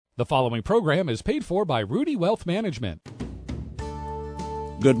The following program is paid for by Rudy Wealth Management.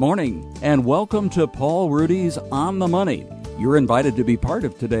 Good morning, and welcome to Paul Rudy's On the Money. You're invited to be part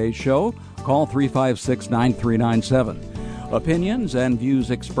of today's show. Call 356-9397. Opinions and views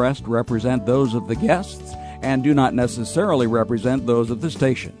expressed represent those of the guests and do not necessarily represent those of the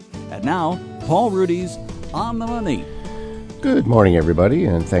station. And now, Paul Rudy's On the Money. Good morning, everybody,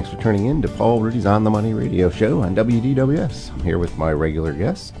 and thanks for tuning in to Paul Rudy's On the Money radio show on WDWS. I'm here with my regular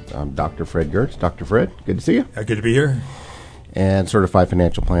guest, Dr. Fred Gertz. Dr. Fred, good to see you. Good to be here. And certified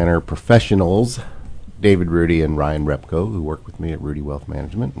financial planner professionals, David Rudy and Ryan Repko, who work with me at Rudy Wealth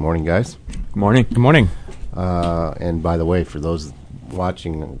Management. Morning, guys. Good morning. Good morning. And by the way, for those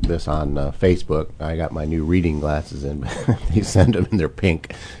watching this on Facebook, I got my new reading glasses in. They send them and they're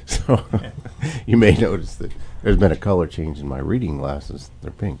pink. So you may notice that there's been a color change in my reading glasses.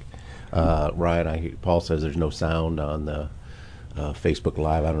 They're pink. Ryan, Paul says there's no sound on the Facebook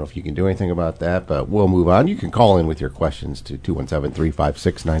Live. I don't know if you can do anything about that, but we'll move on. You can call in with your questions to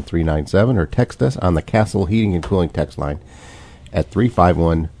 217-356-9397 or text us on the Castle Heating and Cooling text line at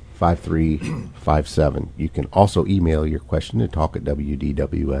 351-5357. You can also email your question to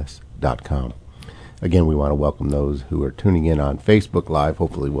talk@wdws.com. Again, we want to welcome those who are tuning in on Facebook Live.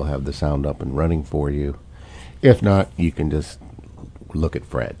 Hopefully we'll have the sound up and running for you. If not, you can just look at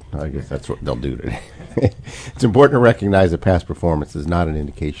Fred. I guess that's what they'll do today. It's important to recognize that past performance is not an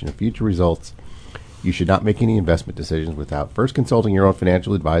indication of future results. You should not make any investment decisions without first consulting your own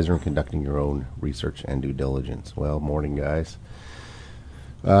financial advisor and conducting your own research and due diligence. Well, morning, guys.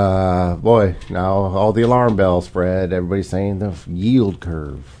 Boy, now all the alarm bells, Fred. Everybody's saying the yield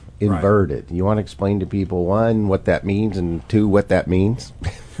curve inverted. Right. You want to explain to people, one, what that means, and two, what that means?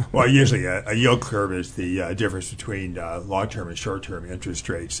 Well, usually a yield curve is the difference between long-term and short-term interest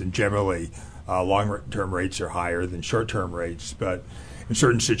rates, and generally long-term rates are higher than short-term rates, but in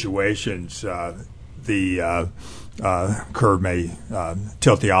certain situations the curve may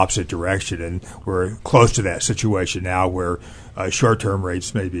tilt the opposite direction, and we're close to that situation now where short-term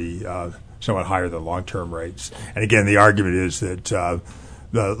rates may be somewhat higher than long-term rates. And again, the argument is that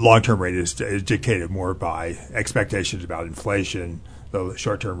the long-term rate is dictated more by expectations about inflation. The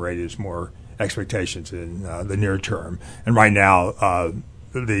short-term rate is more expectations in the near term. And right now,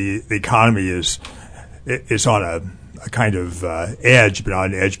 the economy is on a kind of edge, but not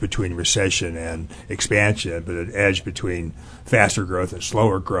an edge between recession and expansion, but an edge between faster growth and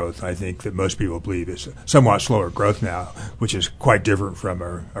slower growth. I think that most people believe is somewhat slower growth now, which is quite different from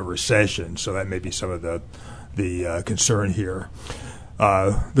a recession. So that may be some of the concern here.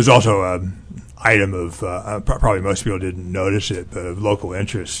 There's also an item of probably most people didn't notice it, but of local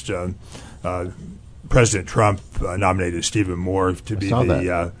interest. President Trump nominated Stephen Moore to be on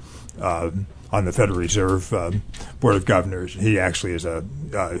the Federal Reserve Board of Governors. He actually is a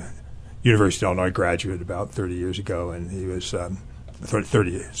University of Illinois graduate about 30 years ago, and he was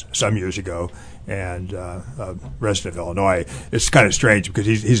 30 some years ago, and a resident of Illinois. It's kind of strange because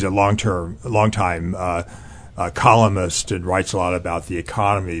he's a long-time columnist and writes a lot about the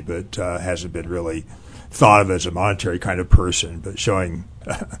economy, but hasn't been really thought of as a monetary kind of person, but showing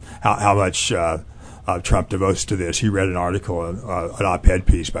how much Trump devotes to this. He read an article, an op-ed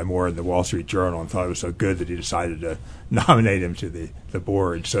piece by Moore in the Wall Street Journal, and thought it was so good that he decided to nominate him to the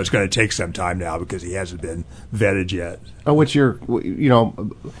board. So it's going to take some time now because he hasn't been vetted yet. Oh, what's your,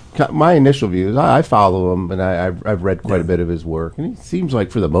 my initial view is I follow him, and I've read quite a bit of his work, and he seems like,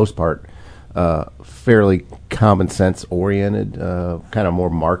 for the most part, fairly common sense oriented, kind of more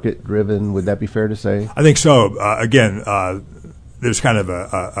market driven. Would that be fair to say? I think so. Again, there's kind of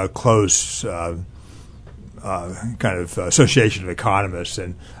a close kind of association of economists,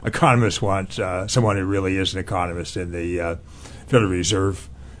 and economists want someone who really is an economist in the Federal Reserve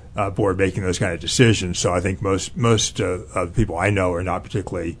Board making those kind of decisions. So I think most of the people I know are not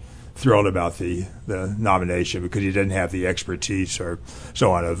particularly thrilled about the nomination because he didn't have the expertise or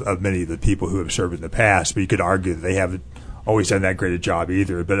so on of many of the people who have served in the past. But you could argue that they haven't always done that great a job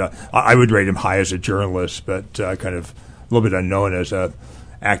either. But I would rate him high as a journalist, but kind of a little bit unknown as a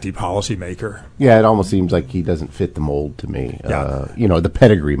active policymaker. Yeah, it almost seems like he doesn't fit the mold to me. Yeah. The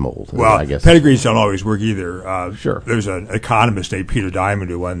pedigree mold. Well, I guess pedigrees don't always work either. Sure. There's an economist named Peter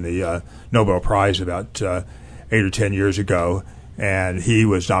Diamond who won the Nobel Prize about 8 or 10 years ago. And he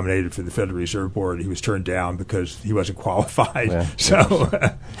was nominated for the Federal Reserve Board. He was turned down because he wasn't qualified. Yeah, so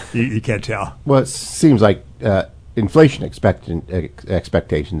you can't tell. Well, it seems like inflation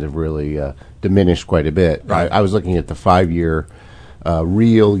expectations have really diminished quite a bit. Right. I was looking at the 5-year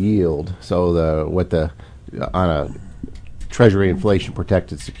real yield. So on a Treasury inflation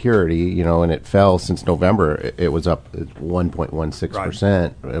protected security, and it fell since November. It was up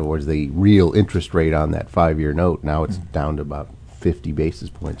 1.16%. Right. It was the real interest rate on that 5-year note. Now it's down to about 50 basis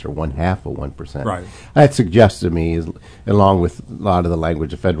points, or 0.5%. Right. That suggests to me, along with a lot of the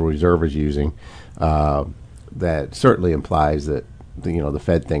language the Federal Reserve is using, that certainly implies that the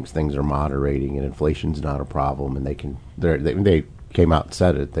Fed thinks things are moderating and inflation's not a problem, and they came out and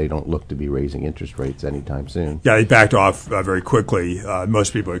said it. They don't look to be raising interest rates anytime soon. Yeah, they backed off very quickly.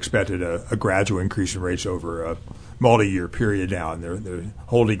 Most people expected a gradual increase in rates over a multi-year period now, and they're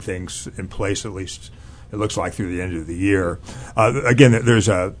holding things in place, at least it looks like, through the end of the year. Again,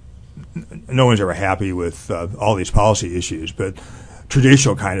 no one's ever happy with all these policy issues, but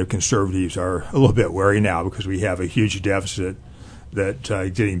traditional kind of conservatives are a little bit wary now because we have a huge deficit that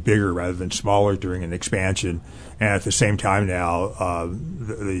getting bigger rather than smaller during an expansion, and at the same time now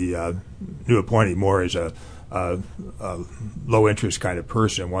the new appointee more is a low interest kind of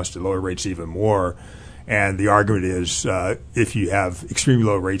person, wants to lower rates even more, and the argument is if you have extremely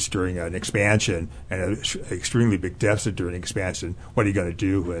low rates during an expansion and an extremely big deficit during an expansion, what are you going to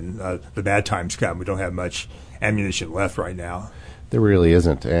do when the bad times come? We don't have much ammunition left right now. There really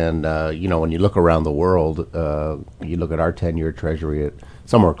isn't. And, when you look around the world, you look at our 10-year Treasury at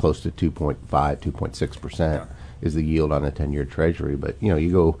somewhere close to 2.5, 2.6% is the yield on a 10-year Treasury. But, you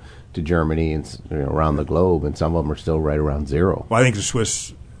go to Germany and around the globe, and some of them are still right around zero. Well, I think the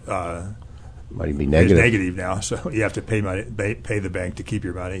Swiss might even be negative. Is negative now, so you have to pay the bank to keep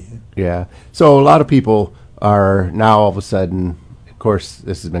your money. Yeah. So a lot of people are now all of a sudden... Of course,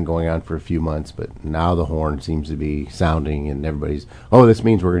 this has been going on for a few months, but now the horn seems to be sounding, and everybody's, this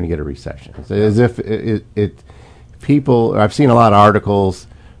means we're going to get a recession. It's as if people, I've seen a lot of articles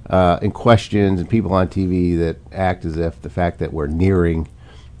and questions and people on TV that act as if the fact that we're nearing,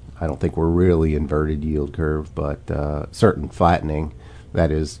 I don't think we're really inverted yield curve, but certain flattening, that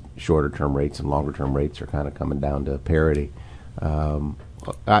is, shorter term rates and longer term rates are kind of coming down to parity.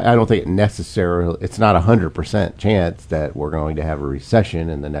 I don't think it's not 100% chance that we're going to have a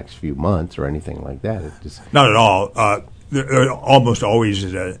recession in the next few months or anything like that. It's just not at all. There almost always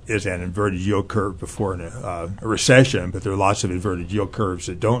is an inverted yield curve before a recession, but there are lots of inverted yield curves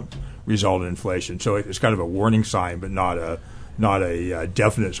that don't result in inflation. So it's kind of a warning sign, but not a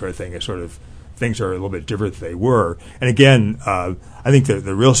definite sort of thing. It's sort of things are a little bit different than they were. And again, I think that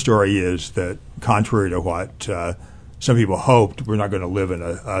the real story is that contrary to what some people hoped, we're not going to live in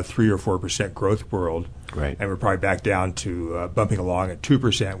a 3 or 4% growth world. Right. And we're probably back down to bumping along at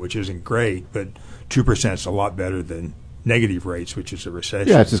 2%, which isn't great, but 2% is a lot better than negative rates, which is a recession.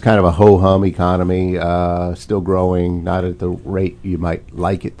 Yeah, it's just kind of a ho-hum economy, still growing, not at the rate you might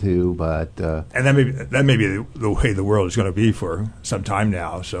like it to, but... and that may be the way the world is going to be for some time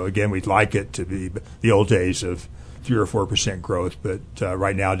now. So again, we'd like it to be the old days of 3 or 4% growth, but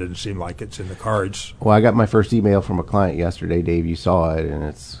right now it doesn't seem like it's in the cards. Well, I got my first email from a client yesterday, Dave, you saw it, and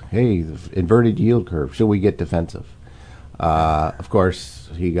it's, hey, the inverted yield curve, should we get defensive? Of course,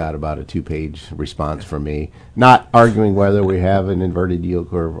 he got about a 2-page response from me, not arguing whether we have an inverted yield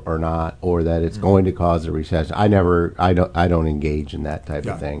curve or not, or that it's going to cause a recession. I don't engage in that type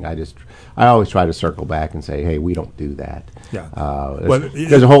of thing. I always try to circle back and say, hey, we don't do that. Yeah.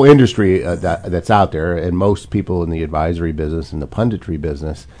 There's a whole industry that's out there, and most people in the advisory business and the punditry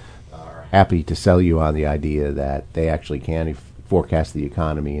business are happy to sell you on the idea that they actually can forecast the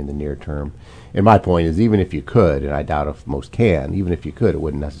economy in the near term. And my point is, even if you could, and I doubt if most can, even if you could, it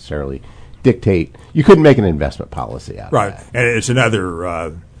wouldn't necessarily dictate. You couldn't make an investment policy out of that. Right. And it's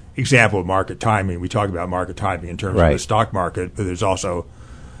another example of market timing. We talk about market timing in terms of the stock market, but there's also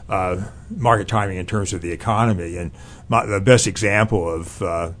market timing in terms of the economy. And the best example of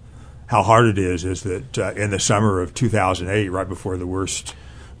how hard it is that in the summer of 2008, right before the worst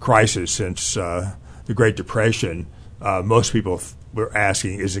crisis since the Great Depression, most people were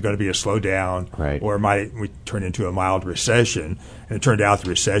asking, is it going to be a slowdown, or might we turn into a mild recession? And it turned out the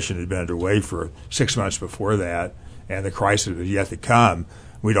recession had been underway for 6 months before that, and the crisis was yet to come.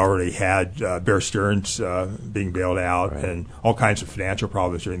 We'd already had Bear Stearns being bailed out and all kinds of financial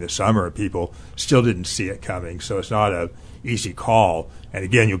problems during the summer, and people still didn't see it coming. So it's not an easy call. And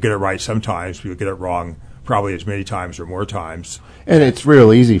again, you'll get it right sometimes, but you'll get it wrong probably as many times or more times. And it's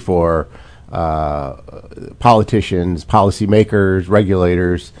real easy for politicians, policymakers,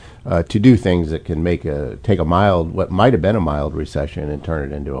 regulators to do things that can take what might have been a mild recession and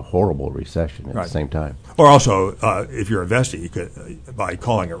turn it into a horrible recession at the same time. Or also, if you're investing, you could, by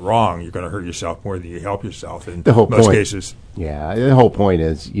calling it wrong, you're going to hurt yourself more than you help yourself in most cases. Yeah, the whole point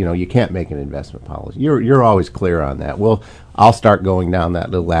is, you can't make an investment policy. You're always clear on that. Well, I'll start going down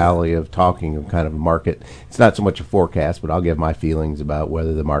that little alley of talking of kind of a market. It's not so much a forecast, but I'll give my feelings about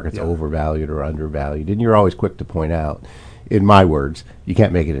whether the market's overvalued or undervalued. And you're always quick to point out, in my words, you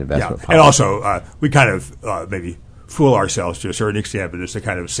can't make an investment policy. And also, we kind of maybe fool ourselves to a certain extent, but it's a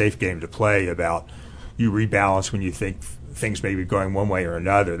kind of safe game to play about you rebalance when you think things may be going one way or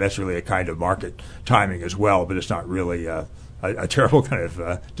another. That's really a kind of market timing as well, but it's not really a terrible kind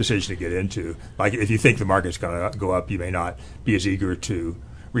of decision to get into. Like if you think the market's going to go up, you may not be as eager to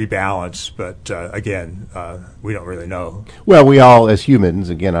rebalance, but again, we don't really know. Well, we all, as humans,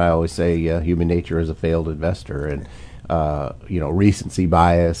 again, I always say human nature is a failed investor, and recency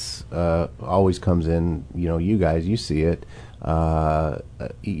bias always comes in. You guys, you see it.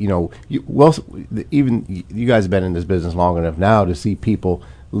 Even you guys have been in this business long enough now to see people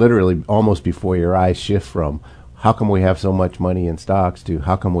literally almost before your eyes shift from how come we have so much money in stocks to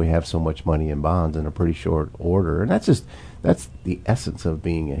how come we have so much money in bonds in a pretty short order. And that's the essence of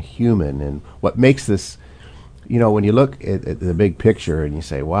being a human. And what makes this, when you look at the big picture and you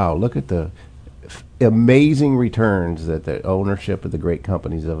say, wow, look at the amazing returns that the ownership of the great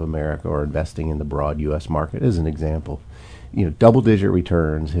companies of America are investing in the broad U.S. market, as an example. Double-digit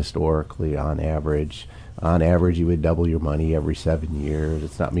returns historically on average. On average, you would double your money every 7 years.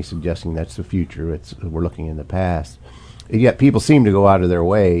 It's not me suggesting that's the future. We're looking in the past. And yet people seem to go out of their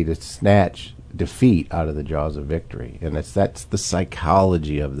way to snatch defeat out of the jaws of victory. And that's the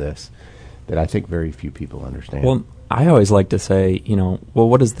psychology of this that I think very few people understand. Well, I always like to say,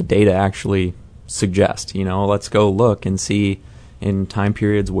 what does the data actually suggest? Let's go look and see in time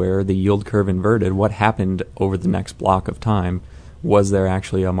periods where the yield curve inverted, what happened over the next block of time. Was there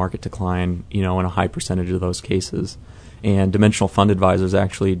actually a market decline, in a high percentage of those cases? And Dimensional Fund Advisors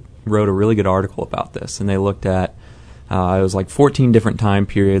actually wrote a really good article about this, and they looked at, it was like 14 different time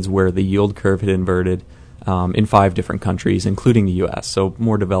periods where the yield curve had inverted in 5 different countries, including the U.S., so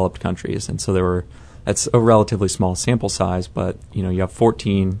more developed countries. And so that's a relatively small sample size, but, you have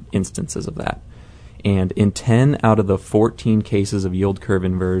 14 instances of that. And in 10 out of the 14 cases of yield curve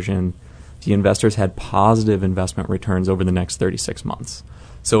inversion, the investors had positive investment returns over the next 36 months.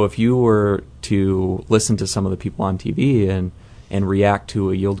 So if you were to listen to some of the people on TV and react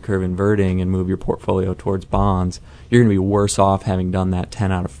to a yield curve inverting and move your portfolio towards bonds, you're going to be worse off having done that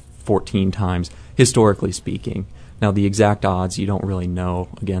 10 out of 14 times, historically speaking. Now, the exact odds, you don't really know.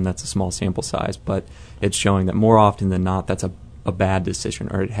 Again, that's a small sample size, but it's showing that more often than not, that's a bad decision,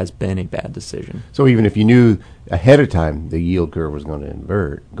 or it has been a bad decision. So even if you knew ahead of time the yield curve was going to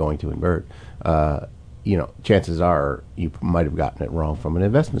invert, chances are you might have gotten it wrong from an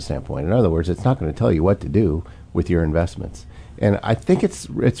investment standpoint. In other words, it's not going to tell you what to do with your investments. And I think it's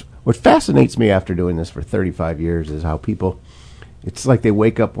what fascinates me after doing this for 35 years is how people, it's like they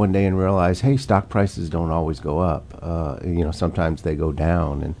wake up one day and realize, hey, stock prices don't always go up. Sometimes they go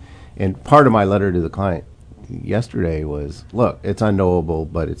down. And part of my letter to the client yesterday was, look, it's unknowable,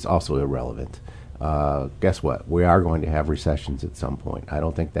 but it's also irrelevant. Guess what? We are going to have recessions at some point. I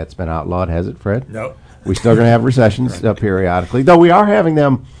don't think that's been outlawed, has it, Fred? No. We're still going to have recessions periodically, though we are having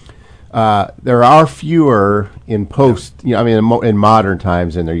them. There are fewer in in modern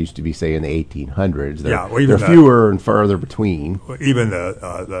times than there used to be, say, in the 1800s. They're fewer and further between. Even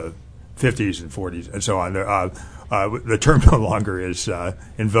the 50s and 40s and so on. The term no longer is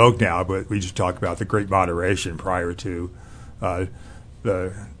in vogue now, but we just talk about the Great Moderation prior to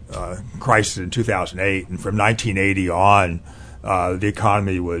the crisis in 2008. And from 1980 on, the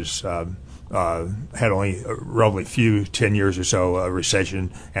economy was had only a relatively few 10 years or so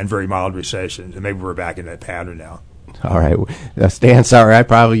recession and very mild recessions, and maybe we're back in that pattern now. All right, Stan. Sorry,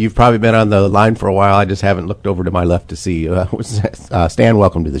 you've probably been on the line for a while. I just haven't looked over to my left to see. Stan,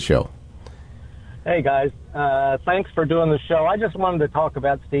 welcome to the show. Hey guys, thanks for doing the show. I just wanted to talk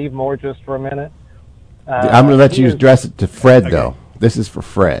about Steve Moore just for a minute. I'm going to let you address it to Fred, though. This is for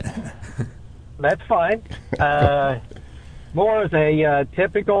Fred. That's fine. Moore is a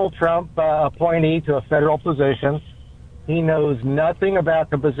typical Trump appointee to a federal position. He knows nothing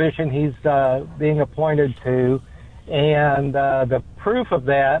about the position he's being appointed to, and the proof of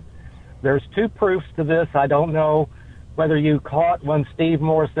that, there's 2 proofs to this. I don't know whether you caught when Steve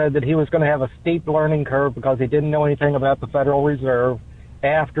Moore said that he was going to have a steep learning curve because he didn't know anything about the Federal Reserve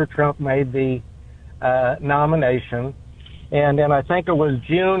after Trump made the nomination. And then I think it was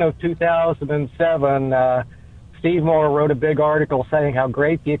June of 2007, Steve Moore wrote a big article saying how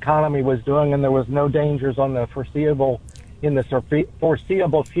great the economy was doing and there was no dangers in the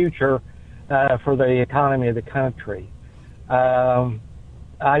foreseeable future for the economy of the country.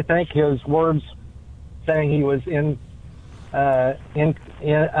 I think his words saying he was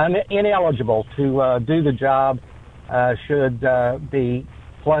ineligible to do the job should be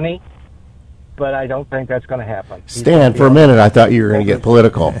plenty, but I don't think that's going to happen. Stan, for a minute, I thought you were going to get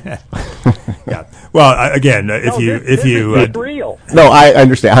political. Yeah. Well, again, if you it's real. No, I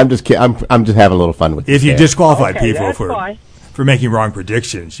understand. I'm just kidding. I'm just having a little fun with you. If you Stan. disqualified Okay, people that's for fine. making wrong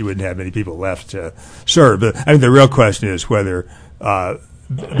predictions, you wouldn't have many people left to serve. But I mean, the real question is whether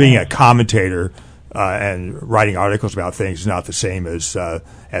being a commentator and writing articles about things is not the same as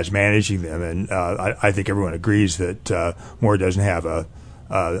managing them. And I think everyone agrees that Moore doesn't have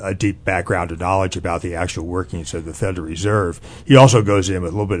a deep background of knowledge about the actual workings of the Federal Reserve. He also goes in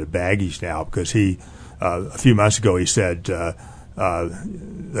with a little bit of baggage now because he, a few months ago, he said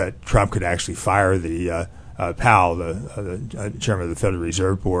that Trump could actually fire the Powell, the chairman of the Federal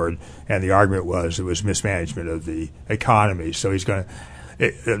Reserve Board, and the argument was it was mismanagement of the economy. So he's going to.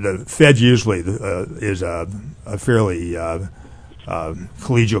 The Fed usually is a fairly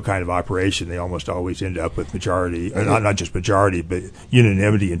collegial kind of operation. They almost always end up with majority, not just majority, but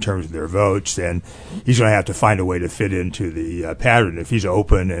unanimity in terms of their votes. And he's going to have to find a way to fit into the pattern. If he's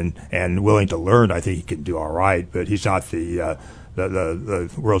open and willing to learn, I think he can do all right. But he's not the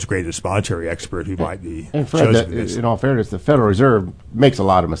world's greatest monetary expert who might be And Fred, chosen. in all fairness, the Federal Reserve makes a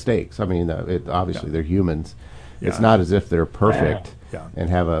lot of mistakes. I mean, obviously they're humans. It's not as if they're perfect and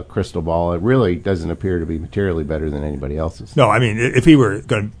have a crystal ball. It really doesn't appear to be materially better than anybody else's. No, I mean, if he were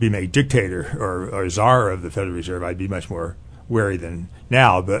going to be made dictator or czar of the Federal Reserve, I'd be much more wary than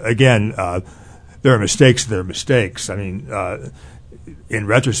now. But again, there are mistakes. There are mistakes. I mean, in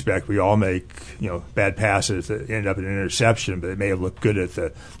retrospect, we all make bad passes that end up in an interception, but it may have looked good at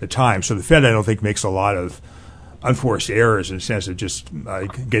the time. So the Fed, I don't think, makes a lot of unforced errors in the sense of just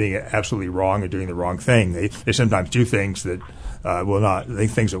getting it absolutely wrong or doing the wrong thing. They sometimes do things that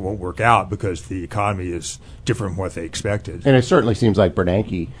things that won't work out because the economy is different from what they expected. And it certainly seems like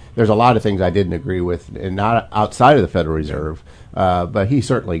Bernanke, there's a lot of things I didn't agree with, and not outside of the Federal Reserve, but he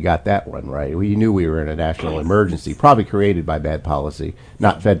certainly got that one right. We knew we were in a national emergency, probably created by bad policy,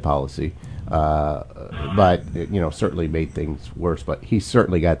 not Fed policy, but certainly made things worse. But he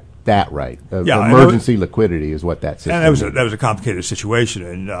certainly got that right. Emergency liquidity is what that system is. And that was a complicated situation,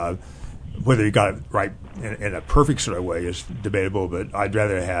 and whether he got it right in a perfect sort of way is debatable. But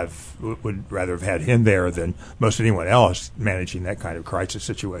would rather have had him there than most anyone else managing that kind of crisis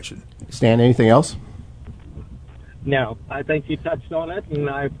situation. Stan, anything else? No, I think you touched on it,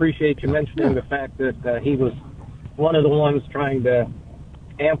 and I appreciate you mentioning the fact that he was one of the ones trying to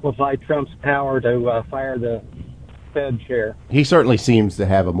amplify Trump's power to fire the Fed chair. He certainly seems to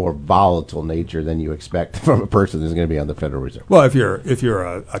have a more volatile nature than you expect from a person who's going to be on the Federal Reserve. Well, if you're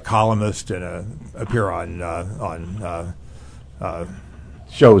a columnist and appear on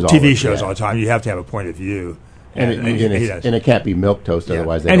shows TV shows all the time, you have to have a point of view. And it can't be milquetoast,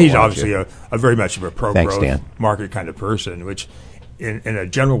 otherwise they and don't he's want obviously you. a very much of a Thanks, pro-growth Dan. market kind of person, which in a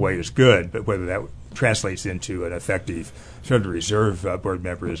general way is good, but whether that translates into an effective Federal Reserve board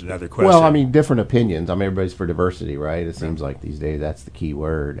member is another question. Well, I mean, different opinions. I mean, everybody's for diversity, right? It seems like these days that's the key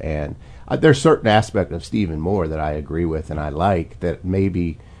word. And there's certain aspect of Stephen Moore that I agree with and I like that may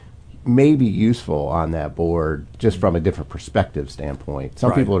be useful on that board just from a different perspective standpoint.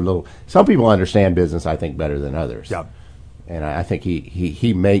 Some people understand business, I think, better than others. Yeah. And I think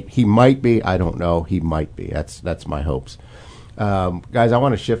he might be. I don't know. He might be. That's my hopes. Guys, I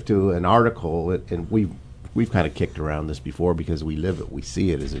want to shift to an article, and we've kind of kicked around this before because we live it, we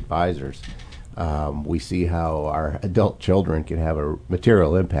see it as advisors. We see how our adult children can have a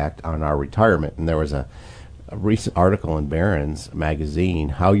material impact on our retirement. And there was a recent article in Barron's magazine,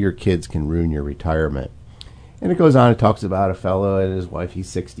 How Your Kids Can Ruin Your Retirement. And it goes on and talks about a fellow and his wife. He's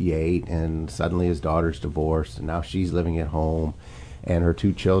 68, and suddenly his daughter's divorced, and now she's living at home. And her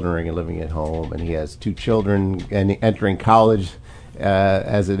two children are living at home, and he has two children and entering college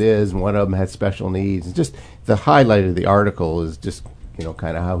as it is, and one of them has special needs. And just the highlight of the article is just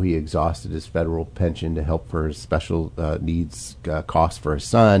kind of how he exhausted his federal pension to help for his special needs costs for his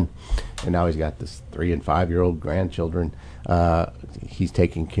son, and now he's got this 3 and 5-year-old grandchildren he's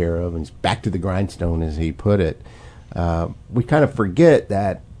taking care of, and he's back to the grindstone, as he put it. We kind of forget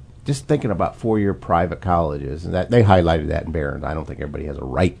that. Just thinking about 4-year private colleges, and that they highlighted that in Barron's. I don't think everybody has a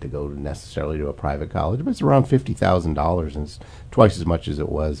right to go necessarily to a private college, but it's around $50,000, and it's twice as much as it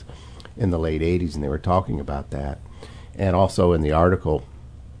was in the late 80s, and they were talking about that. And also in the article,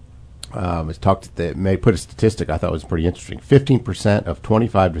 they put a statistic I thought was pretty interesting. 15% of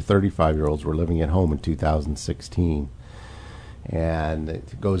 25 to 35-year-olds were living at home in 2016. And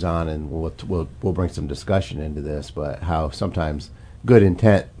it goes on, and we'll bring some discussion into this, but how sometimes good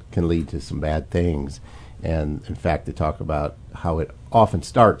intent can lead to some bad things. And in fact, they talk about how it often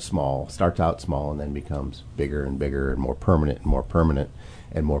starts out small, and then becomes bigger and bigger and more permanent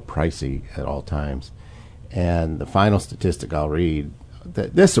and more pricey at all times. And the final statistic I'll read,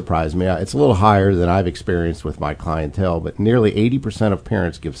 this surprised me. It's a little higher than I've experienced with my clientele, but nearly 80% of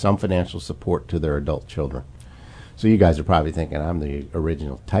parents give some financial support to their adult children. So you guys are probably thinking I'm the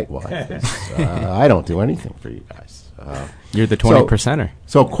original tightwad. I don't do anything for you guys. You're the 20%er.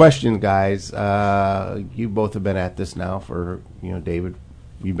 So question, guys. You both have been at this now for, David,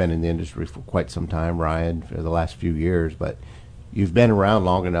 you've been in the industry for quite some time. Ryan, for the last few years. But you've been around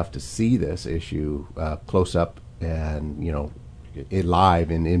long enough to see this issue close up and, it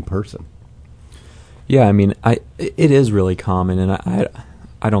live and in person. Yeah, I mean, it is really common, and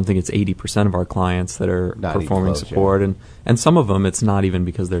I don't think it's 80% of our clients that are not performing close, support, yeah. and some of them it's not even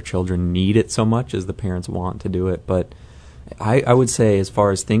because their children need it so much as the parents want to do it. But I would say, as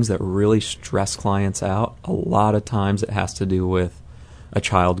far as things that really stress clients out, a lot of times it has to do with a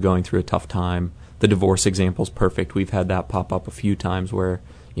child going through a tough time. The divorce example is perfect. We've had that pop up a few times where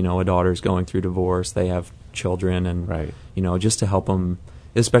a daughter's going through divorce, they have children, and right. Just to help them,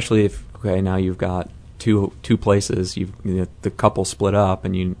 especially if now you've got two places, the couple split up,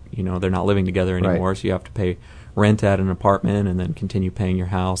 and they're not living together anymore, right. So you have to pay rent at an apartment and then continue paying your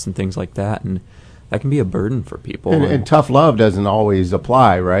house and things like that, and that can be a burden for people. And tough love doesn't always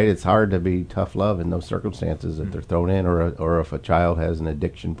apply, right? It's hard to be tough love in those circumstances that they're thrown in, or if a child has an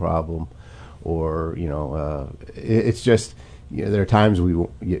addiction problem, or it's just there are times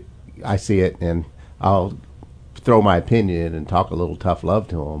I see it and I'll throw my opinion and talk a little tough love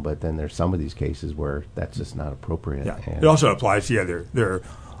to them, but then there's some of these cases where that's just not appropriate. Yeah. It also applies to there are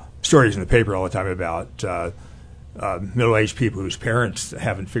stories in the paper all the time about middle-aged people whose parents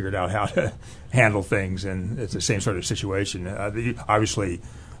haven't figured out how to handle things, and it's the same sort of situation. You obviously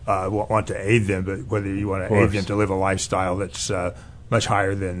want to aid them, but whether you want to aid them to live a lifestyle that's much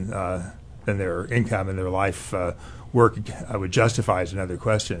higher than their income and their life work would justify is another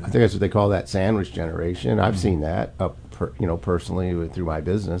question. I think that's what they call that sandwich generation. I've seen that personally through my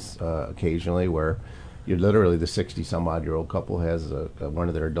business occasionally, where you're literally the 60-some-odd-year-old couple has one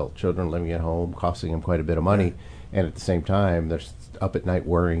of their adult children living at home, costing them quite a bit of money, and at the same time they're up at night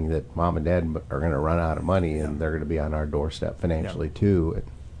worrying that mom and dad are going to run out of money, and they're going to be on our doorstep financially too.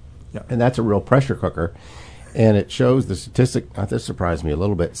 And that's a real pressure cooker. And it shows the statistic, this surprised me a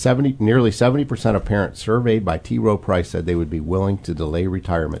little bit, nearly 70% of parents surveyed by T. Rowe Price said they would be willing to delay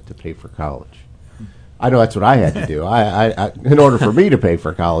retirement to pay for college. I know that's what I had to do. I in order for me to pay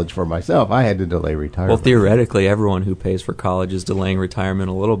for college for myself, I had to delay retirement. Well, theoretically, everyone who pays for college is delaying retirement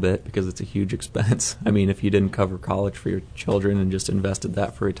a little bit because it's a huge expense. I mean, if you didn't cover college for your children and just invested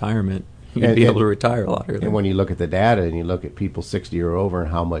that for retirement, you'd be able to retire a lot earlier. And when you look at the data and you look at people 60 or over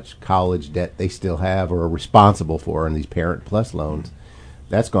and how much college debt they still have or are responsible for in these Parent Plus loans,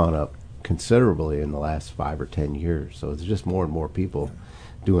 that's gone up considerably in the last 5 or 10 years. So there's just more and more people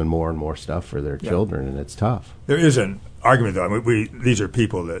doing more and more stuff for their children, and it's tough. There is an argument, though. I mean, these are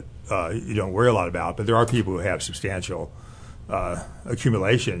people that you don't worry a lot about, but there are people who have substantial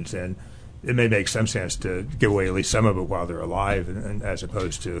accumulations, and it may make some sense to give away at least some of it while they're alive, and as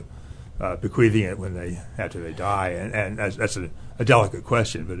opposed to bequeathing it after they die, and that's a delicate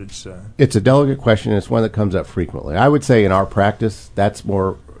question, but it's a delicate question. And it's one that comes up frequently. I would say in our practice, that's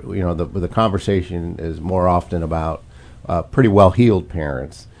more the conversation is more often about pretty well healed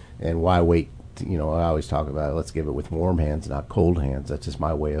parents, and why wait? I always talk about let's give it with warm hands, not cold hands. That's just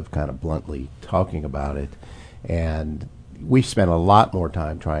my way of kind of bluntly talking about it, and we spend a lot more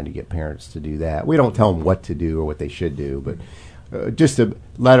time trying to get parents to do that. We don't tell them what to do or what they should do, but just to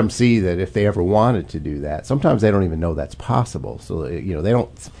let them see that if they ever wanted to do that, sometimes they don't even know that's possible. So they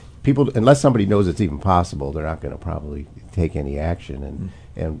don't. People, unless somebody knows it's even possible, they're not going to probably take any action.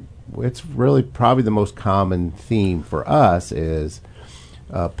 And it's really probably the most common theme for us is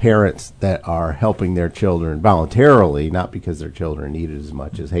parents that are helping their children voluntarily, not because their children need it as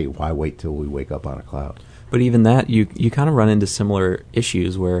much as, hey, why wait till we wake up on a cloud? But even that, you kind of run into similar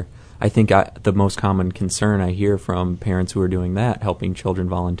issues where I think the most common concern I hear from parents who are doing that, helping children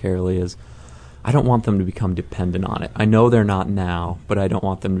voluntarily, is I don't want them to become dependent on it. I know they're not now, but I don't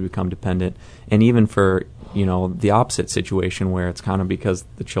want them to become dependent. And even for, the opposite situation where it's kind of because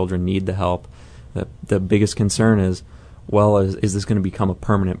the children need the help, the biggest concern is, well, is this going to become a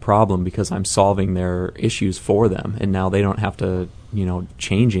permanent problem because I'm solving their issues for them, and now they don't have to,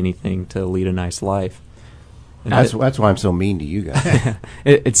 change anything to lead a nice life. And that's why I'm so mean to you guys.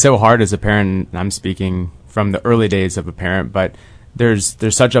 It's so hard as a parent, and I'm speaking from the early days of a parent, but there's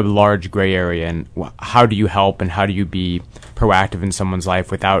such a large gray area, and how do you help and how do you be proactive in someone's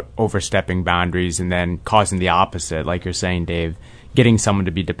life without overstepping boundaries and then causing the opposite, like you're saying, Dave, getting someone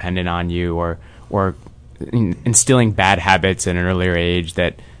to be dependent on you or instilling bad habits at an earlier age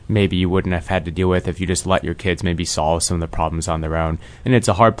that maybe you wouldn't have had to deal with if you just let your kids maybe solve some of the problems on their own. And it's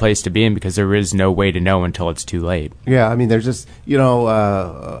a hard place to be in because there is no way to know until it's too late. Yeah, I mean, there's just,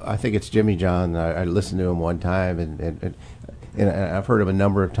 I think it's Jimmy John. I listened to him one time, and I've heard him a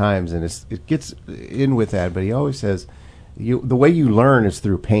number of times, and it gets in with that. But he always says, the way you learn is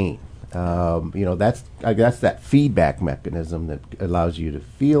through pain. That's that feedback mechanism that allows you to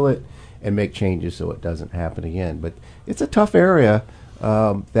feel it and make changes so it doesn't happen again. But it's a tough area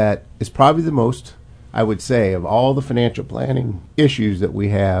that is probably the most, I would say, of all the financial planning issues that we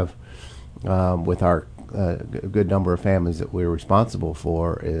have with our good number of families that we're responsible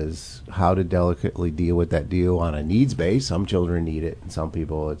for, is how to delicately deal with that deal on a needs base. Some children need it, and some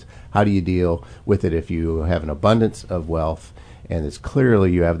people, it's how do you deal with it if you have an abundance of wealth, and it's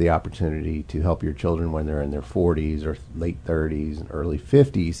clearly you have the opportunity to help your children when they're in their 40s or late 30s and early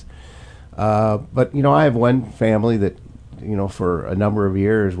 50s. But I have one family that, for a number of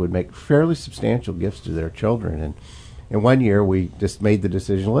years would make fairly substantial gifts to their children. And one year we just made the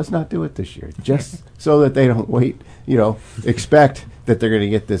decision, let's not do it this year, just so that they don't wait, expect that they're going to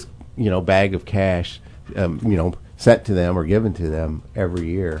get this, bag of cash, sent to them or given to them every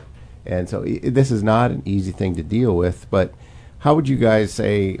year. And so this is not an easy thing to deal with. But how would you guys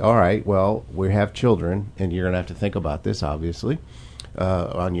say, all right, well, we have children, and you're going to have to think about this, obviously,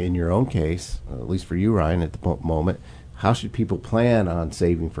 in your own case, at least for you, Ryan, at the moment. How should people plan on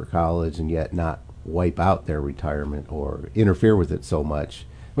saving for college and yet not wipe out their retirement or interfere with it so much?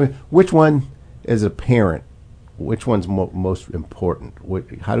 Which one, as a parent, which one's most important?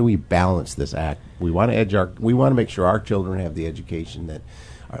 How do we balance this act? We want to make sure our children have the education that,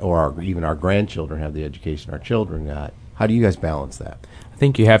 or even our grandchildren have the education our children got. How do you guys balance that? I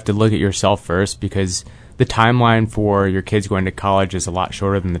think you have to look at yourself first, because the timeline for your kids going to college is a lot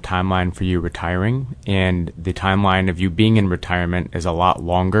shorter than the timeline for you retiring, and the timeline of you being in retirement is a lot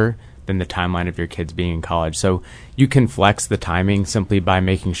longer than the timeline of your kids being in college. So you can flex the timing simply by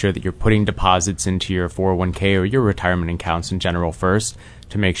making sure that you're putting deposits into your 401k or your retirement accounts in general first,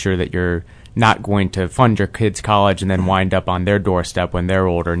 to make sure that you're not going to fund your kids' college and then wind up on their doorstep when they're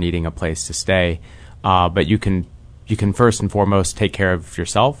older needing a place to stay. But you can first and foremost take care of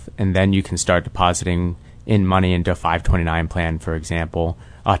yourself, and then you can start depositing in money into a 529 plan, for example,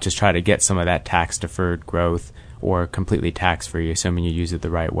 to try to get some of that tax-deferred growth, or completely tax-free, assuming you use it the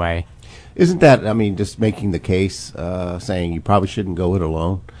right way. Isn't that, just making the case, saying you probably shouldn't go it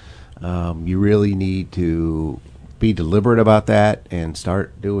alone? You really need to be deliberate about that and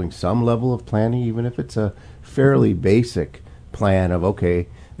start doing some level of planning, even if it's a fairly basic plan of, okay,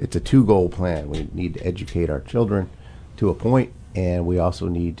 it's a 2-goal plan. We need to educate our children to a point, and we also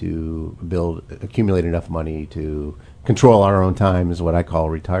need to accumulate enough money to control our own time, is what I call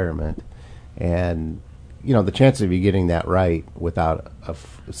retirement. And the chance of you getting that right without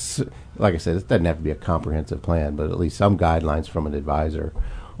like I said, it doesn't have to be a comprehensive plan, but at least some guidelines from an advisor,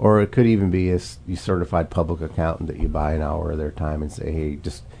 or it could even be a certified public accountant that you buy an hour of their time and say, hey,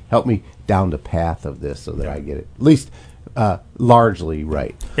 just help me down the path of this so that I get it at least largely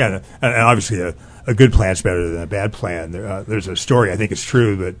right. Yeah, and obviously a good plan's better than a bad plan. There's a story, I think it's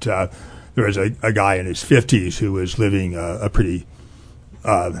true, that there was a guy in his 50s who was living a pretty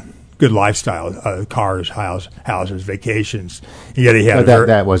good lifestyle, cars, houses, vacations. And yet he had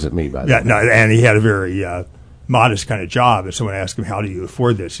that wasn't me, by the way. No, and he had a very modest kind of job. And someone asked him, "How do you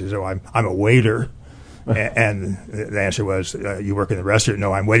afford this?" He said, "Oh, I'm a waiter." And the answer was, "You work in the restaurant?"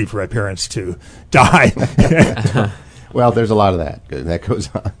 "No, I'm waiting for my parents to die." Well, there's a lot of that goes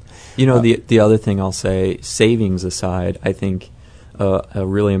on. The other thing I'll say, savings aside, I think a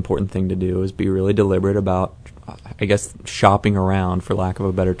really important thing to do is be really deliberate about, I guess, shopping around, for lack of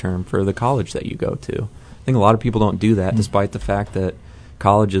a better term, for the college that you go to. I think a lot of people don't do that, despite the fact that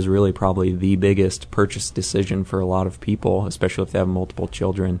college is really probably the biggest purchase decision for a lot of people, especially if they have multiple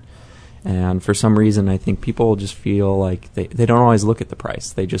children. And for some reason, I think people just feel like they don't always look at the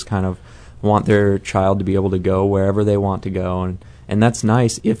price. They just kind of want their child to be able to go wherever they want to go. And that's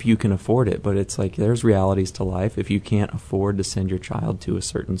nice if you can afford it, but it's like there's realities to life. If you can't afford to send your child to a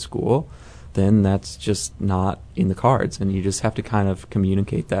certain school, then that's just not in the cards. And you just have to kind of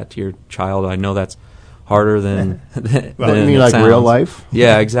communicate that to your child. I know that's harder than well, you mean like sounds. Real life?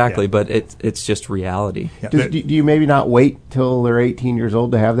 Yeah, exactly. Yeah. But it's just reality. Yeah. Do you maybe not wait till they're 18 years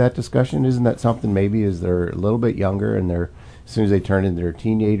old to have that discussion? Isn't that something maybe as they're a little bit younger and they're As soon as they turn into their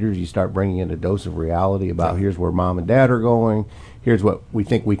teenagers, you start bringing in a dose of reality about here's where mom and dad are going, here's what we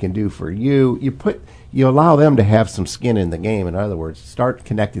think we can do for you. You allow them to have some skin in the game. In other words, start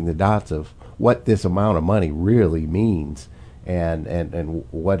connecting the dots of what this amount of money really means and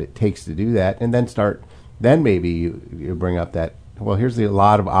what it takes to do that, and then maybe you bring up that, well, here's a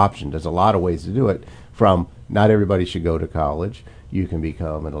lot of options. There's a lot of ways to do it. From not everybody should go to college. You can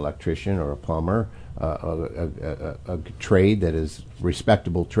become an electrician or a plumber, a trade that is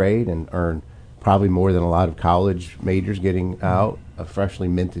respectable trade, and earn probably more than a lot of college majors getting out, freshly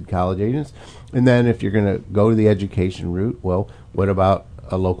minted college agents. And then if you're going to go to the education route, well, what about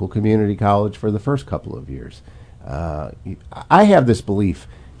a local community college for the first couple of years? I have this belief,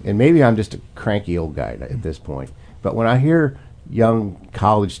 and maybe I'm just a cranky old guy at this point, but when I hear young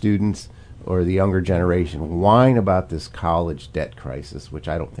college students or the younger generation whine about this college debt crisis, which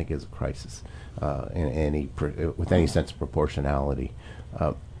I don't think is a crisis with any sense of proportionality,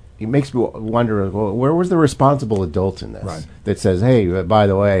 it makes me wonder, well, where was the responsible adult in this that says, hey, by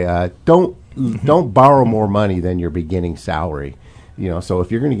the way, don't borrow more money than your beginning salary. So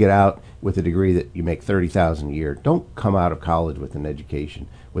if you're going to get out with a degree that you make $30,000 a year, don't come out of college with an education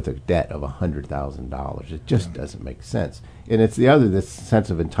with a debt of $100,000. It just doesn't make sense. And it's this sense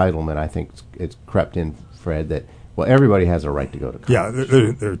of entitlement. I think it's crept in, Fred, that everybody has a right to go to college.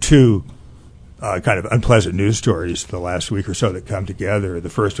 Yeah, there are two kind of unpleasant news stories the last week or so that come together. The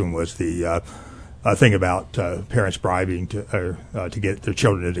first one was the thing about parents bribing to get their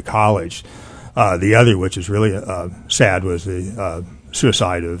children into college. The other, which is really sad, was the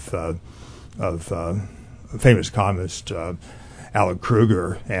suicide of famous economist Alan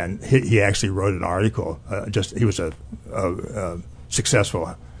Kruger, and he actually wrote an article. He was a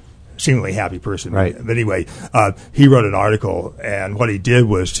successful, seemingly happy person. Right. But anyway, he wrote an article, and what he did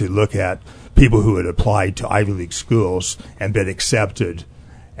was to look at people who had applied to Ivy League schools and been accepted,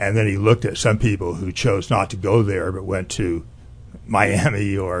 and then he looked at some people who chose not to go there but went to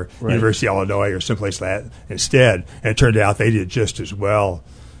Miami or University of Illinois or someplace like that instead, and it turned out they did just as well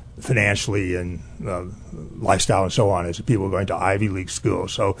financially and lifestyle and so on as the people going to Ivy League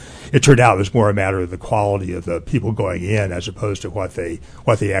schools. So it turned out it was more a matter of the quality of the people going in as opposed to what they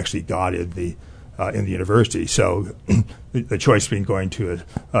actually got in the university. So the choice between going to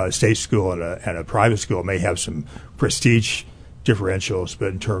a state school and a private school may have some prestige differentials, but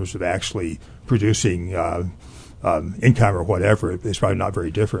in terms of actually producing income or whatever, it's probably not very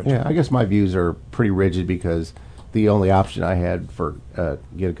different. Yeah, I guess my views are pretty rigid because the only option I had for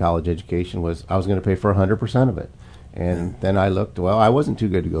get a college education was I was going to pay for 100% of it. And then I looked, I wasn't too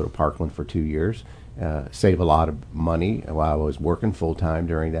good to go to Parkland for 2 years, save a lot of money while I was working full-time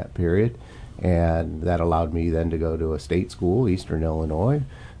during that period. And that allowed me then to go to a state school, Eastern Illinois.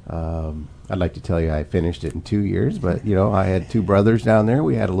 I'd like to tell you I finished it in 2 years, but, I had two brothers down there.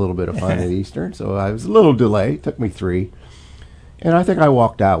 We had a little bit of fun at Eastern, so I was a little delayed. It took me 3. And I think I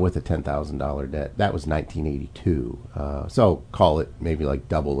walked out with a $10,000 debt. That was 1982. So call it maybe like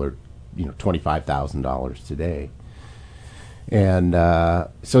double or, $25,000 today. And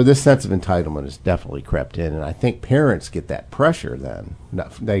so this sense of entitlement has definitely crept in, and I think parents get that pressure then.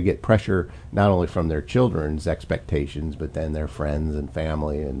 They get pressure not only from their children's expectations, but then their friends and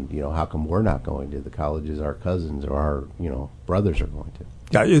family, and, how come we're not going to the colleges our cousins or our, brothers are going to?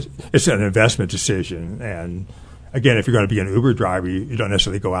 Yeah, it's an investment decision, and again, if you're going to be an Uber driver, you don't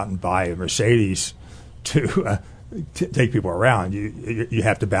necessarily go out and buy a Mercedes to take people around. You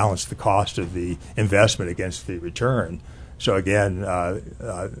have to balance the cost of the investment against the return. So again,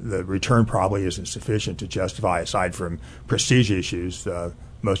 the return probably isn't sufficient to justify, aside from prestige issues,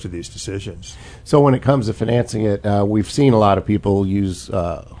 most of these decisions. So when it comes to financing it, we've seen a lot of people use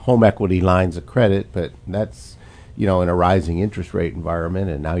home equity lines of credit, but that's in a rising interest rate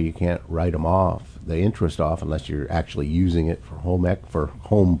environment, and now you can't write the interest off unless you're actually using it for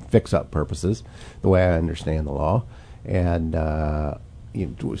home fix-up purposes, the way I understand the law. And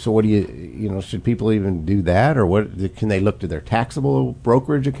so what do you should people even do that, or what can they look to their taxable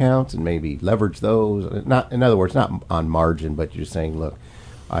brokerage accounts and maybe leverage those? Not, in other words, not on margin, but you're saying, look,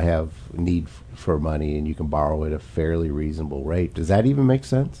 I have need for money and you can borrow at a fairly reasonable rate. Does that even make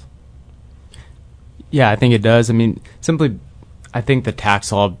sense? Yeah, I think it does. I mean, I think the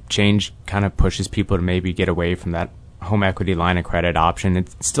tax law change kind of pushes people to maybe get away from that home equity line of credit option.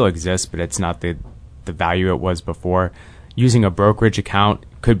 It still exists, but it's not the value it was before. Using a brokerage account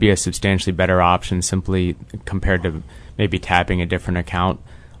could be a substantially better option simply compared to maybe tapping a different account,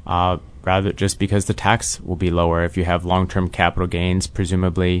 rather just because the tax will be lower. If you have long-term capital gains,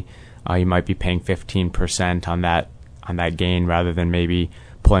 presumably you might be paying 15% on that gain rather than maybe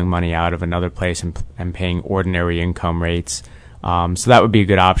pulling money out of another place and paying ordinary income rates. So that would be a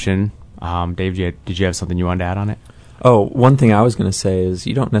good option. Dave, did you have something you wanted to add on it? Oh, one thing I was going to say is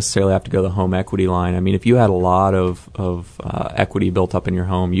you don't necessarily have to go the home equity line. I mean, if you had a lot of equity built up in your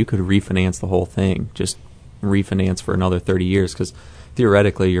home, you could refinance the whole thing. Just refinance for another 30 years because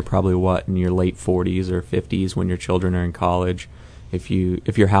theoretically you're probably, in your late 40s or 50s when your children are in college. If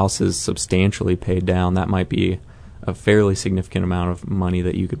your house is substantially paid down, that might be a fairly significant amount of money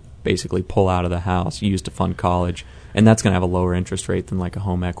that you could basically pull out of the house, use to fund college. And that's going to have a lower interest rate than like a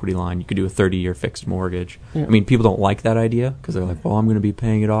home equity line. You could do a 30-year fixed mortgage. Yeah. I mean, people don't like that idea because they're like, well, I'm going to be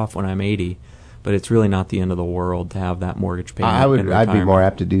paying it off when I'm 80. But it's really not the end of the world to have that mortgage payment. I'd be more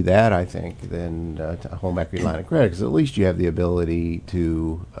apt to do that, I think, than a home equity line of credit because at least you have the ability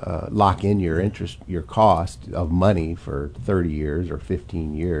to lock in your interest, your cost of money for 30 years or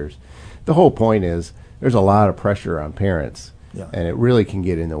 15 years. The whole point is there's a lot of pressure on parents. Yeah. And it really can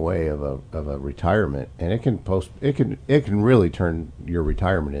get in the way of a retirement, and it can really turn your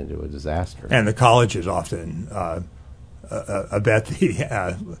retirement into a disaster. And the colleges often abet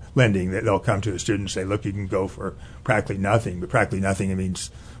the lending that they'll come to a student and say, "Look, you can go for practically nothing." But practically nothing, it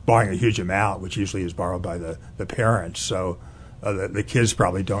means borrowing a huge amount, which usually is borrowed by the parents. So the kids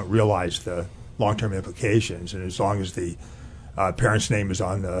probably don't realize the long-term implications, and as long as the parent's name is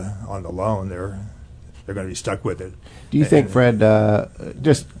on the loan, they're going to be stuck with it. Do you think, Fred,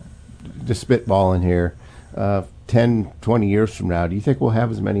 just spitballing here, 10, 20 years from now, do you think we'll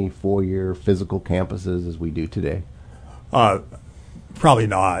have as many 4-year physical campuses as we do today? Probably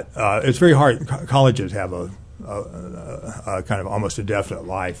not. It's very hard. Colleges have a kind of almost indefinite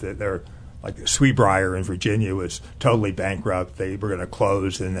life. They're like Sweetbriar in Virginia was totally bankrupt. They were going to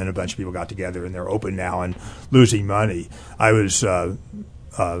close, and then a bunch of people got together, and they're open now and losing money. I was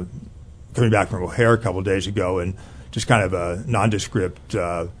coming back from O'Hare a couple of days ago, and just kind of a nondescript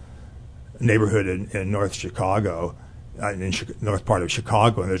neighborhood in North Chicago, in north part of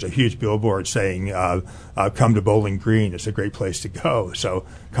Chicago, and there's a huge billboard saying, "Come to Bowling Green. It's a great place to go." So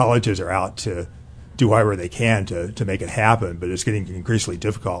colleges are out to do whatever they can to make it happen, but it's getting increasingly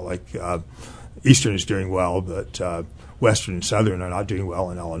difficult. Like Eastern is doing well, but Western and Southern are not doing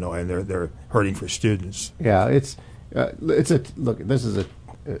well in Illinois, and they're hurting for students. Yeah, it's look. This is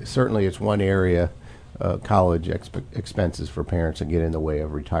certainly it's one area. College expenses for parents that get in the way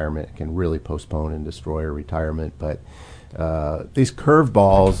of retirement. It can really postpone and destroy a retirement. But these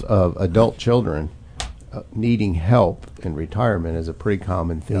curveballs of adult children needing help in retirement is a pretty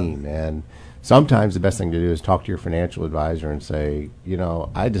common theme. Yeah. And sometimes the best thing to do is talk to your financial advisor and say,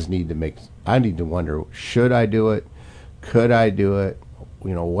 I need to wonder, should I do it? Could I do it?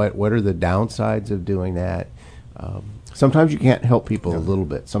 What are the downsides of doing that? Sometimes you can't help people a little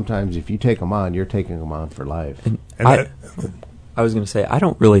bit. Sometimes if you take them on, you're taking them on for life. And I was going to say, I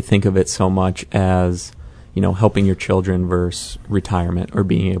don't really think of it so much as, helping your children versus retirement or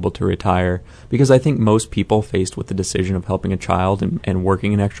being able to retire. Because I think most people faced with the decision of helping a child and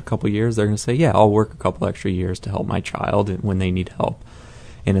working an extra couple of years, they're going to say, yeah, I'll work a couple extra years to help my child when they need help.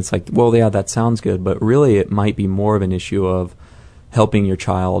 And it's like, well, yeah, that sounds good. But really it might be more of an issue of helping your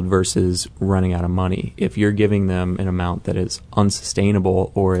child versus running out of money. If you're giving them an amount that is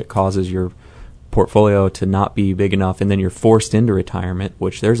unsustainable or it causes your portfolio to not be big enough and then you're forced into retirement,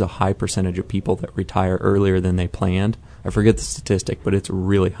 which there's a high percentage of people that retire earlier than they planned. I forget the statistic, but it's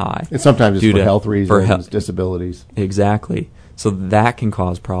really high. And sometimes it's for health reasons, disabilities. Exactly. So that can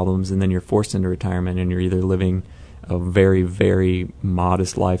cause problems, and then you're forced into retirement and you're either living a very, very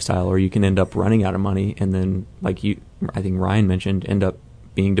modest lifestyle or you can end up running out of money and then, I think Ryan mentioned, end up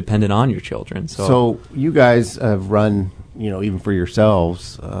being dependent on your children. So you guys have run, even for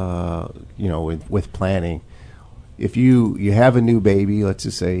yourselves, with planning. If you have a new baby, let's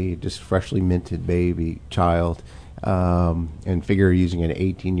just say just freshly minted baby child, and figure using an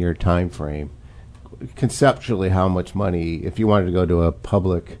 18-year time frame, conceptually how much money, if you wanted to go to a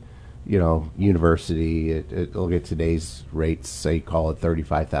public university, it'll get today's rates, say call it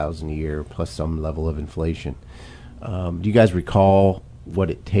 $35,000 a year plus some level of inflation. Do you guys recall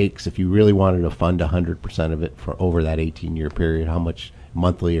what it takes if you really wanted to fund 100% of it for over that 18-year period, how much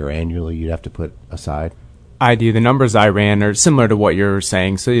monthly or annually you'd have to put aside? I do. The numbers I ran are similar to what you're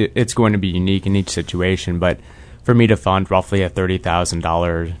saying, so it's going to be unique in each situation. But for me to fund roughly a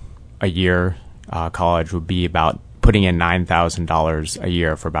 $30,000 a year college would be about putting in $9,000 a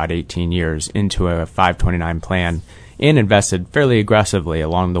year for about 18 years into a 529 plan and invested fairly aggressively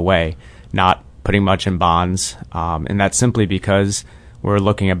along the way, not putting much in bonds. And that's simply because we're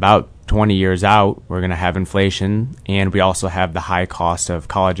looking about 20 years out. We're going to have inflation, and we also have the high cost of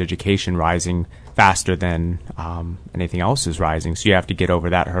college education rising faster than anything else is rising. So you have to get over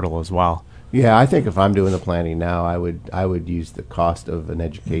that hurdle as well. Yeah, I think if I'm doing the planning now, I would use the cost of an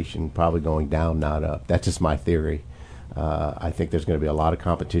education probably going down, not up. That's just my theory. I think there's going to be a lot of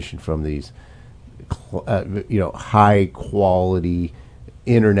competition from these, high quality,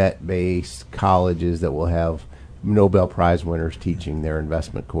 internet-based colleges that will have Nobel Prize winners teaching their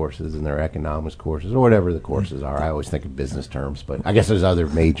investment courses and their economics courses, or whatever the courses are. I always think of business terms, but I guess there's other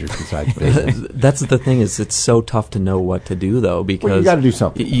majors besides business. That's the thing, is it's so tough to know what to do, though, because you got to do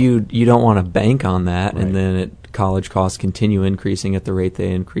something. You don't want to bank on that, Right. and then college costs continue increasing at the rate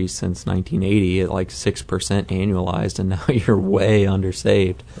they increased since 1980 at like 6% annualized, and now you're way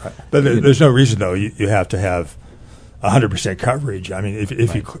undersaved. Right. But there's no reason, though, you have to have 100% coverage. I mean,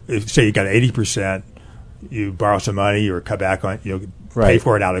 if say you got 80%, you borrow some money or cut back on, pay Right.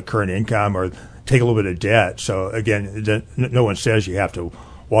 for it out of current income or take a little bit of debt. So again, no one says you have to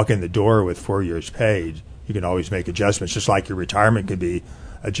walk in the door with 4 years paid. You can always make adjustments, just like your retirement can be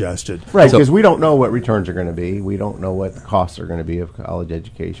adjusted. Right, because we don't know what returns are going to be. We don't know what the costs are going to be of college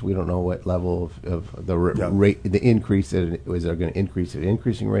education. We don't know what level of the rate, the increase. Is it going to increase at an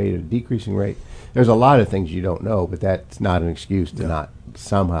increasing rate or a decreasing rate? There's a lot of things you don't know, but that's not an excuse to not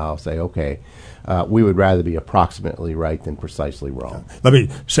somehow say, okay, we would rather be approximately right than precisely wrong. Let me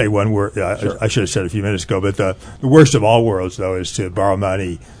say one word. Sure. I should have said it a few minutes ago, but the worst of all worlds, though, is to borrow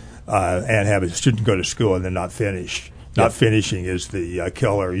money and have a student go to school and then not finish. Not finishing is the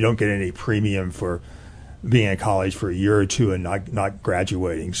killer. You don't get any premium for being in college for a year or two and not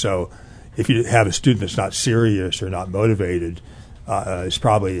graduating. So if you have a student that's not serious or not motivated, it's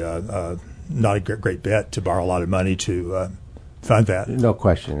probably not a great bet to borrow a lot of money to fund that. No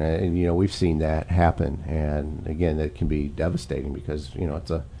question, and we've seen that happen, and again, it can be devastating because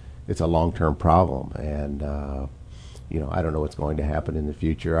it's a long-term problem, and I don't know what's going to happen in the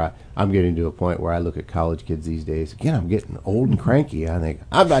future. I'm getting to a point where I look at college kids these days. Again, I'm getting old and cranky. I think,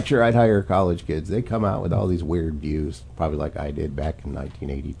 I'm not sure I'd hire college kids. They come out with all these weird views, probably like I did back in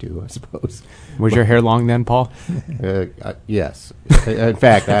 1982, I suppose. Was your hair long then, Paul? Yes. In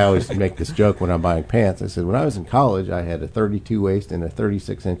fact, I always make this joke when I'm buying pants. I said, when I was in college, I had a 32 waist and a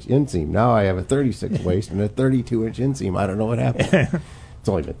 36-inch inseam. Now I have a 36 waist and a 32-inch inseam. I don't know what happened. It's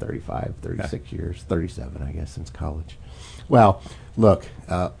only been 35, 36 years, 37, I guess, since college. Well, look,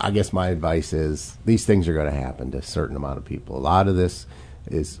 I guess my advice is these things are going to happen to a certain amount of people. A lot of this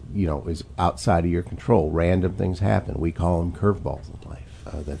is outside of your control. Random things happen. We call them curveballs in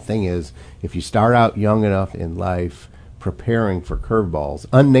life. The thing is, if you start out young enough in life preparing for curveballs,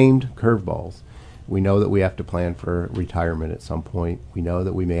 unnamed curveballs, we know that we have to plan for retirement at some point. We know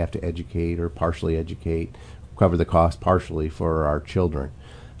that we may have to educate or partially educate, cover the cost partially for our children.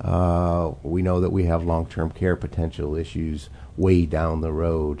 We know that we have long-term care potential issues way down the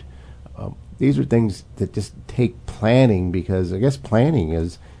road. These are things that just take planning, because I guess planning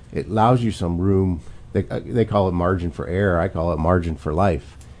it allows you some room. They call it margin for error. I call it margin for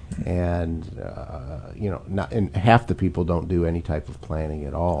life. And and half the people don't do any type of planning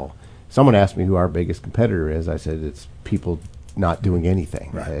at all. Someone asked me who our biggest competitor is. I said it's people not doing anything,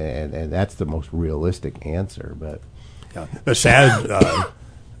 right. and that's the most realistic answer. But the sad,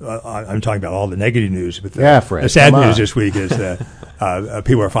 I'm talking about all the negative news, but Fred, the sad news this week is that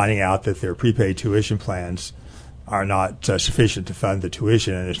people are finding out that their prepaid tuition plans are not sufficient to fund the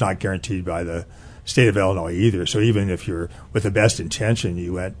tuition, and it's not guaranteed by the state of Illinois either. So even if you're with the best intention,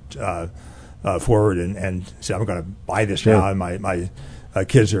 you went forward and said, I'm going to buy this now, and my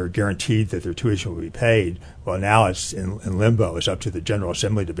kids are guaranteed that their tuition will be paid. Well, now it's in limbo. It's up to the General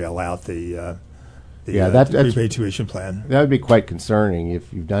Assembly to bail out the prepaid tuition plan. That would be quite concerning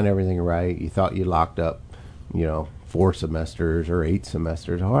if you've done everything right. You thought you locked up, 4 semesters or 8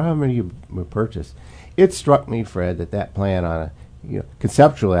 semesters, or how many you purchased. It struck me, Fred, that plan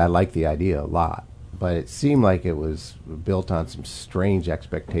conceptually I like the idea a lot, but it seemed like it was built on some strange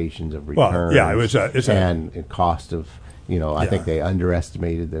expectations of returns. Well, yeah, and cost of. I think they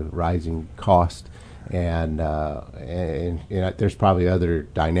underestimated the rising cost, and there's probably other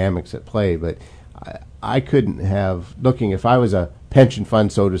dynamics at play. But I couldn't have if I was a pension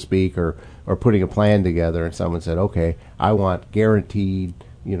fund, so to speak, or putting a plan together, and someone said, "Okay, I want guaranteed,"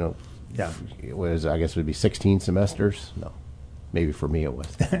 it was, I guess it would be 16 semesters. No, maybe for me it was.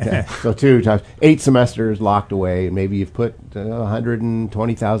 So 2 times 8 semesters locked away, and maybe you've put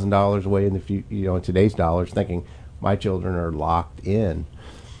 $120,000 away in in today's dollars, thinking, my children are locked in.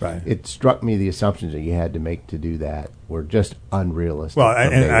 Right. It struck me the assumptions that you had to make to do that were just unrealistic. Well,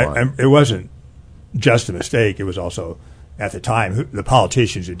 and it wasn't just a mistake. It was also, at the time, the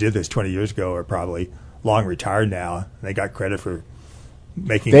politicians who did this 20 years ago are probably long retired now. And they got credit for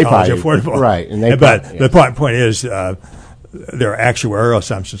making They college probably- affordable. right, and they but probably- the point is, there are actuarial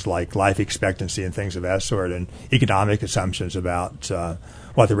assumptions like life expectancy and things of that sort, and economic assumptions about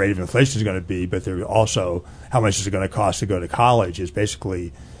what the rate of inflation is going to be. But there are also how much is it going to cost to go to college is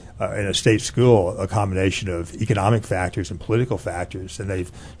basically in a state school a combination of economic factors and political factors, and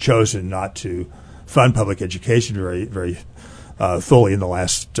they've chosen not to fund public education very fully in the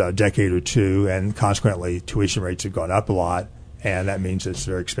last decade or two, and consequently tuition rates have gone up a lot. And that means it's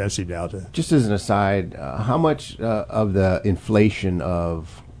very expensive now to. Just as an aside, how much of the inflation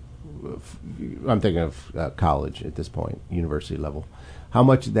of, I'm thinking of college at this point, university level, how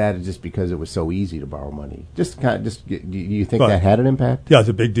much of that is just because it was so easy to borrow money? Do you think that had an impact? Yeah, it's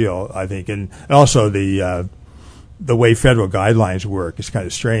a big deal, I think, and also the way federal guidelines work is kind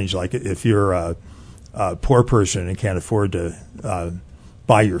of strange. Like if you're a poor person and can't afford to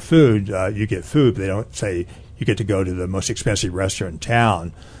buy your food, you get food, but they don't say you get to go to the most expensive restaurant in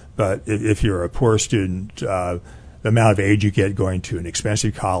town. But if you're a poor student, the amount of aid you get going to an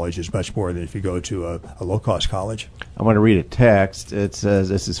expensive college is much more than if you go to a low-cost college. I want to read a text. It says,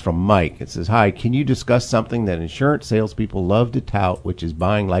 this is from Mike. It says, "Hi, can you discuss something that insurance salespeople love to tout, which is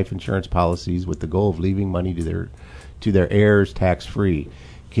buying life insurance policies with the goal of leaving money to their heirs tax-free?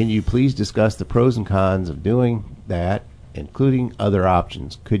 Can you please discuss the pros and cons of doing that, including other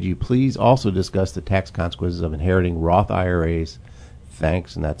options? Could you please also discuss the tax consequences of inheriting Roth IRAs?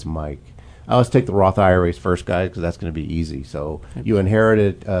 Thanks," and that's Mike. Let's take the Roth IRAs first, guys, because that's going to be easy. So you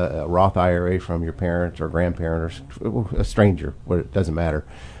inherited a Roth IRA from your parents or grandparent or a stranger. It doesn't matter.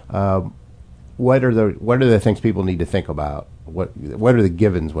 What are the things people need to think about? What are the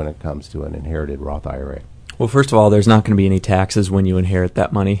givens when it comes to an inherited Roth IRA? Well, first of all, there's not going to be any taxes when you inherit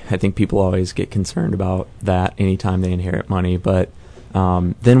that money. I think people always get concerned about that anytime they inherit money. But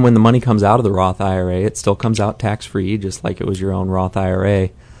then when the money comes out of the Roth IRA, it still comes out tax-free, just like it was your own Roth IRA.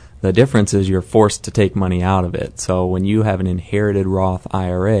 The difference is you're forced to take money out of it. So when you have an inherited Roth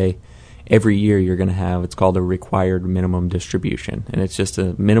IRA, every year you're going to have, it's called a required minimum distribution. And it's just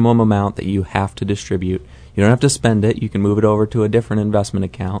a minimum amount that you have to distribute. You don't have to spend it. You can move it over to a different investment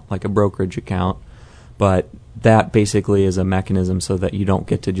account, like a brokerage account. But that basically is a mechanism so that you don't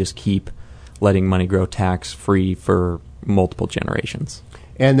get to just keep letting money grow tax-free for multiple generations.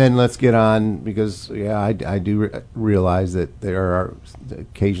 And then let's get on, because, I do realize that there are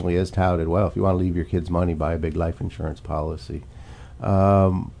occasionally is touted, well, if you want to leave your kids money, buy a big life insurance policy.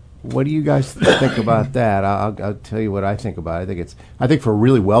 What do you guys think about that? I'll tell you what I think about it. I think for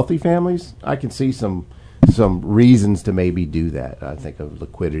really wealthy families, I can see some reasons to maybe do that. I think of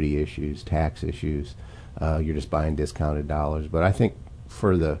liquidity issues, tax issues. You're just buying discounted dollars. But I think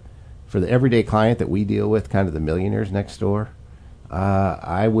for the everyday client that we deal with, kind of the millionaires next door,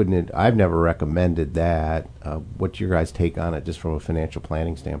 I've never recommended that. What's your guys' take on it, just from a financial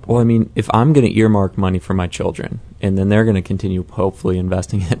planning standpoint? Well, I mean, if I'm going to earmark money for my children, and then they're going to continue hopefully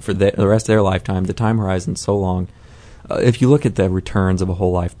investing it for the rest of their lifetime, the time horizon's so long. If you look at the returns of a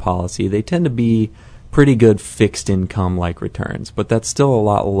whole life policy, they tend to be pretty good fixed income like returns, but that's still a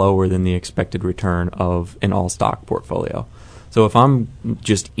lot lower than the expected return of an all stock portfolio. So if I'm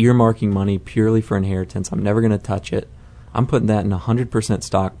just earmarking money purely for inheritance, I'm never going to touch it. I'm putting that in a 100%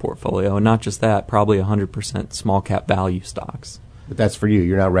 stock portfolio, and not just that, probably 100% small cap value stocks. But that's for you.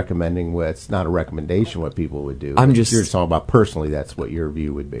 You're not recommending it's not a recommendation what people would do. You're just talking about personally, that's what your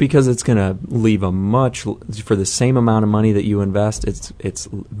view would be. Because it's going to leave for the same amount of money that you invest, it's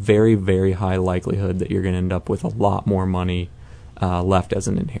very, very high likelihood that you're going to end up with a lot more money left as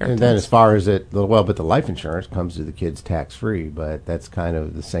an inheritance. And then as far as but the life insurance comes to the kids tax-free, but that's kind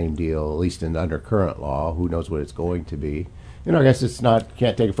of the same deal, at least under current law. Who knows what it's going to be. I guess it's not,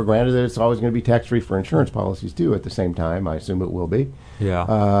 can't take it for granted that it's always going to be tax-free for insurance policies, too, at the same time. I assume it will be. Yeah.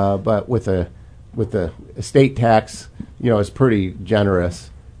 But with the estate tax, it's pretty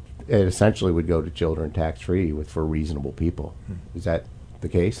generous. It essentially would go to children tax-free for reasonable people. Is that the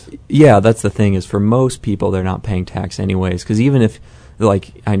case? Yeah, that's the thing, is for most people, they're not paying tax anyways. Because even if,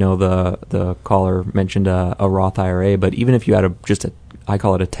 like, I know the caller mentioned a Roth IRA, but even if you had I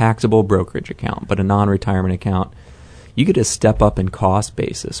call it a taxable brokerage account, but a non-retirement account, you get a step up in cost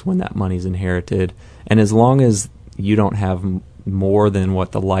basis when that money's inherited. And as long as you don't have more than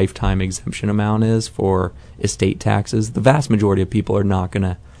what the lifetime exemption amount is for estate taxes, the vast majority of people are not going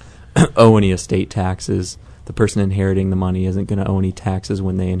to owe any estate taxes. The person inheriting the money isn't going to owe any taxes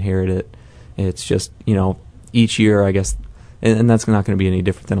when they inherit it. It's just, each year, I guess, and that's not going to be any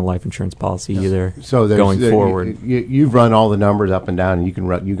different than a life insurance policy either. So going forward, you've run all the numbers up and down, and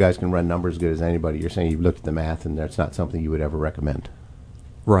you guys can run numbers as good as anybody. You're saying you've looked at the math, and that's not something you would ever recommend.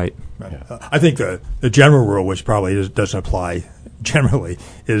 Right. I think the general rule, which probably doesn't apply generally,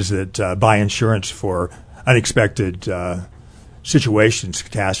 is that buy insurance for unexpected situations,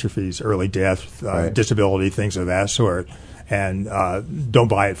 catastrophes, early death, disability, things of that sort. And don't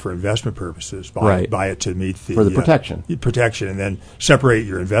buy it for investment purposes. Buy it to meet for the protection. Protection, and then separate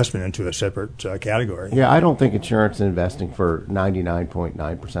your investment into a separate category. Yeah, I don't think insurance and investing for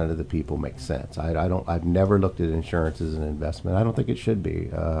 99.9% of the people makes sense. I've never looked at insurance as an investment. I don't think it should be.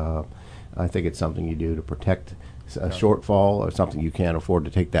 I think it's something you do to protect a shortfall, or something you can't afford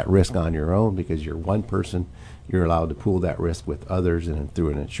to take that risk on your own because you're one person. You're allowed to pool that risk with others and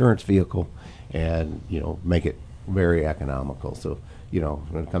through an insurance vehicle, and make it very economical. So,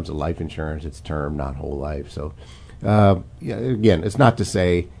 when it comes to life insurance, it's term, not whole life. So, again, it's not to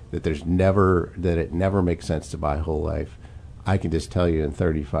say that it never makes sense to buy whole life. I can just tell you in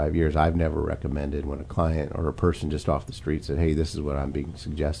 35 years, I've never recommended when a client or a person just off the street said, hey, this is what I'm being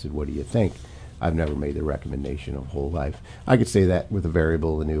suggested. What do you think? I've never made the recommendation of whole life. I could say that with the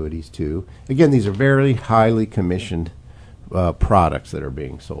variable annuities too. Again, these are very highly commissioned products that are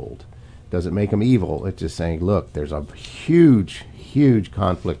being sold. Doesn't make them evil. It's just saying, look, there's a huge, huge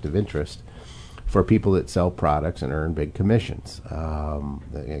conflict of interest for people that sell products and earn big commissions.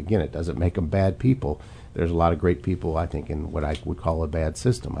 Again, it doesn't make them bad people. There's a lot of great people, I think, in what I would call a bad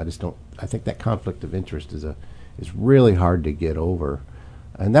system. I think that conflict of interest is really hard to get over.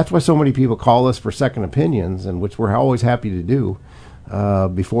 And that's why so many people call us for second opinions, and which we're always happy to do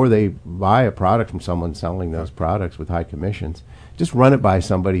before they buy a product from someone selling those products with high commissions. Just run it by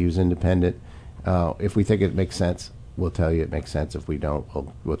somebody who's independent. If we think it makes sense, we'll tell you it makes sense. If we don't,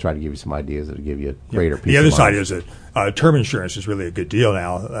 we'll try to give you some ideas that will give you a greater peace of mind. The other side is that term insurance is really a good deal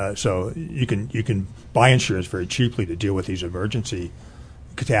now. So you can buy insurance very cheaply to deal with these emergency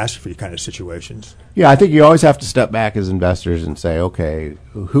catastrophe kind of situations. Yeah, I think you always have to step back as investors and say, okay,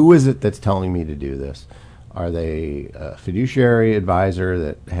 who is it that's telling me to do this? Are they a fiduciary advisor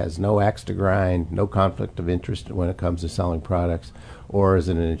that has no axe to grind, no conflict of interest when it comes to selling products? Or is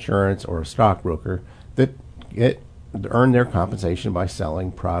it an insurance or a stockbroker that earn their compensation by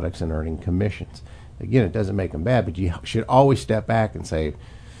selling products and earning commissions? Again, it doesn't make them bad, but you should always step back and say,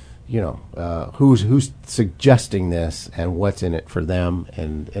 who's suggesting this and what's in it for them?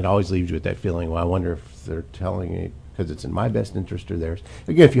 And it always leaves you with that feeling, well, I wonder if they're telling me because it's in my best interest or theirs.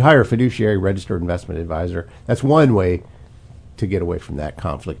 Again, if you hire a fiduciary registered investment advisor, that's one way to get away from that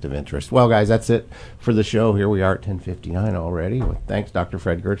conflict of interest. Well, guys, that's it for the show. Here we are at 10:59 already. Thanks, Dr.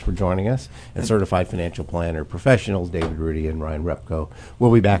 Fred Gertz, for joining us, and certified financial planner professionals David Rudy and Ryan Repko.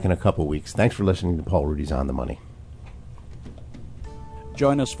 We'll be back in a couple weeks. Thanks for listening to Paul Rudy's On the Money.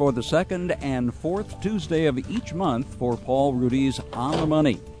 Join us for the second and fourth Tuesday of each month for Paul Rudy's On the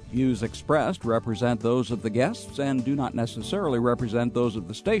Money. Views expressed represent those of the guests and do not necessarily represent those of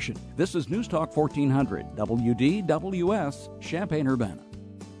the station. This is News Talk 1400, WDWS, Champaign-Urbana.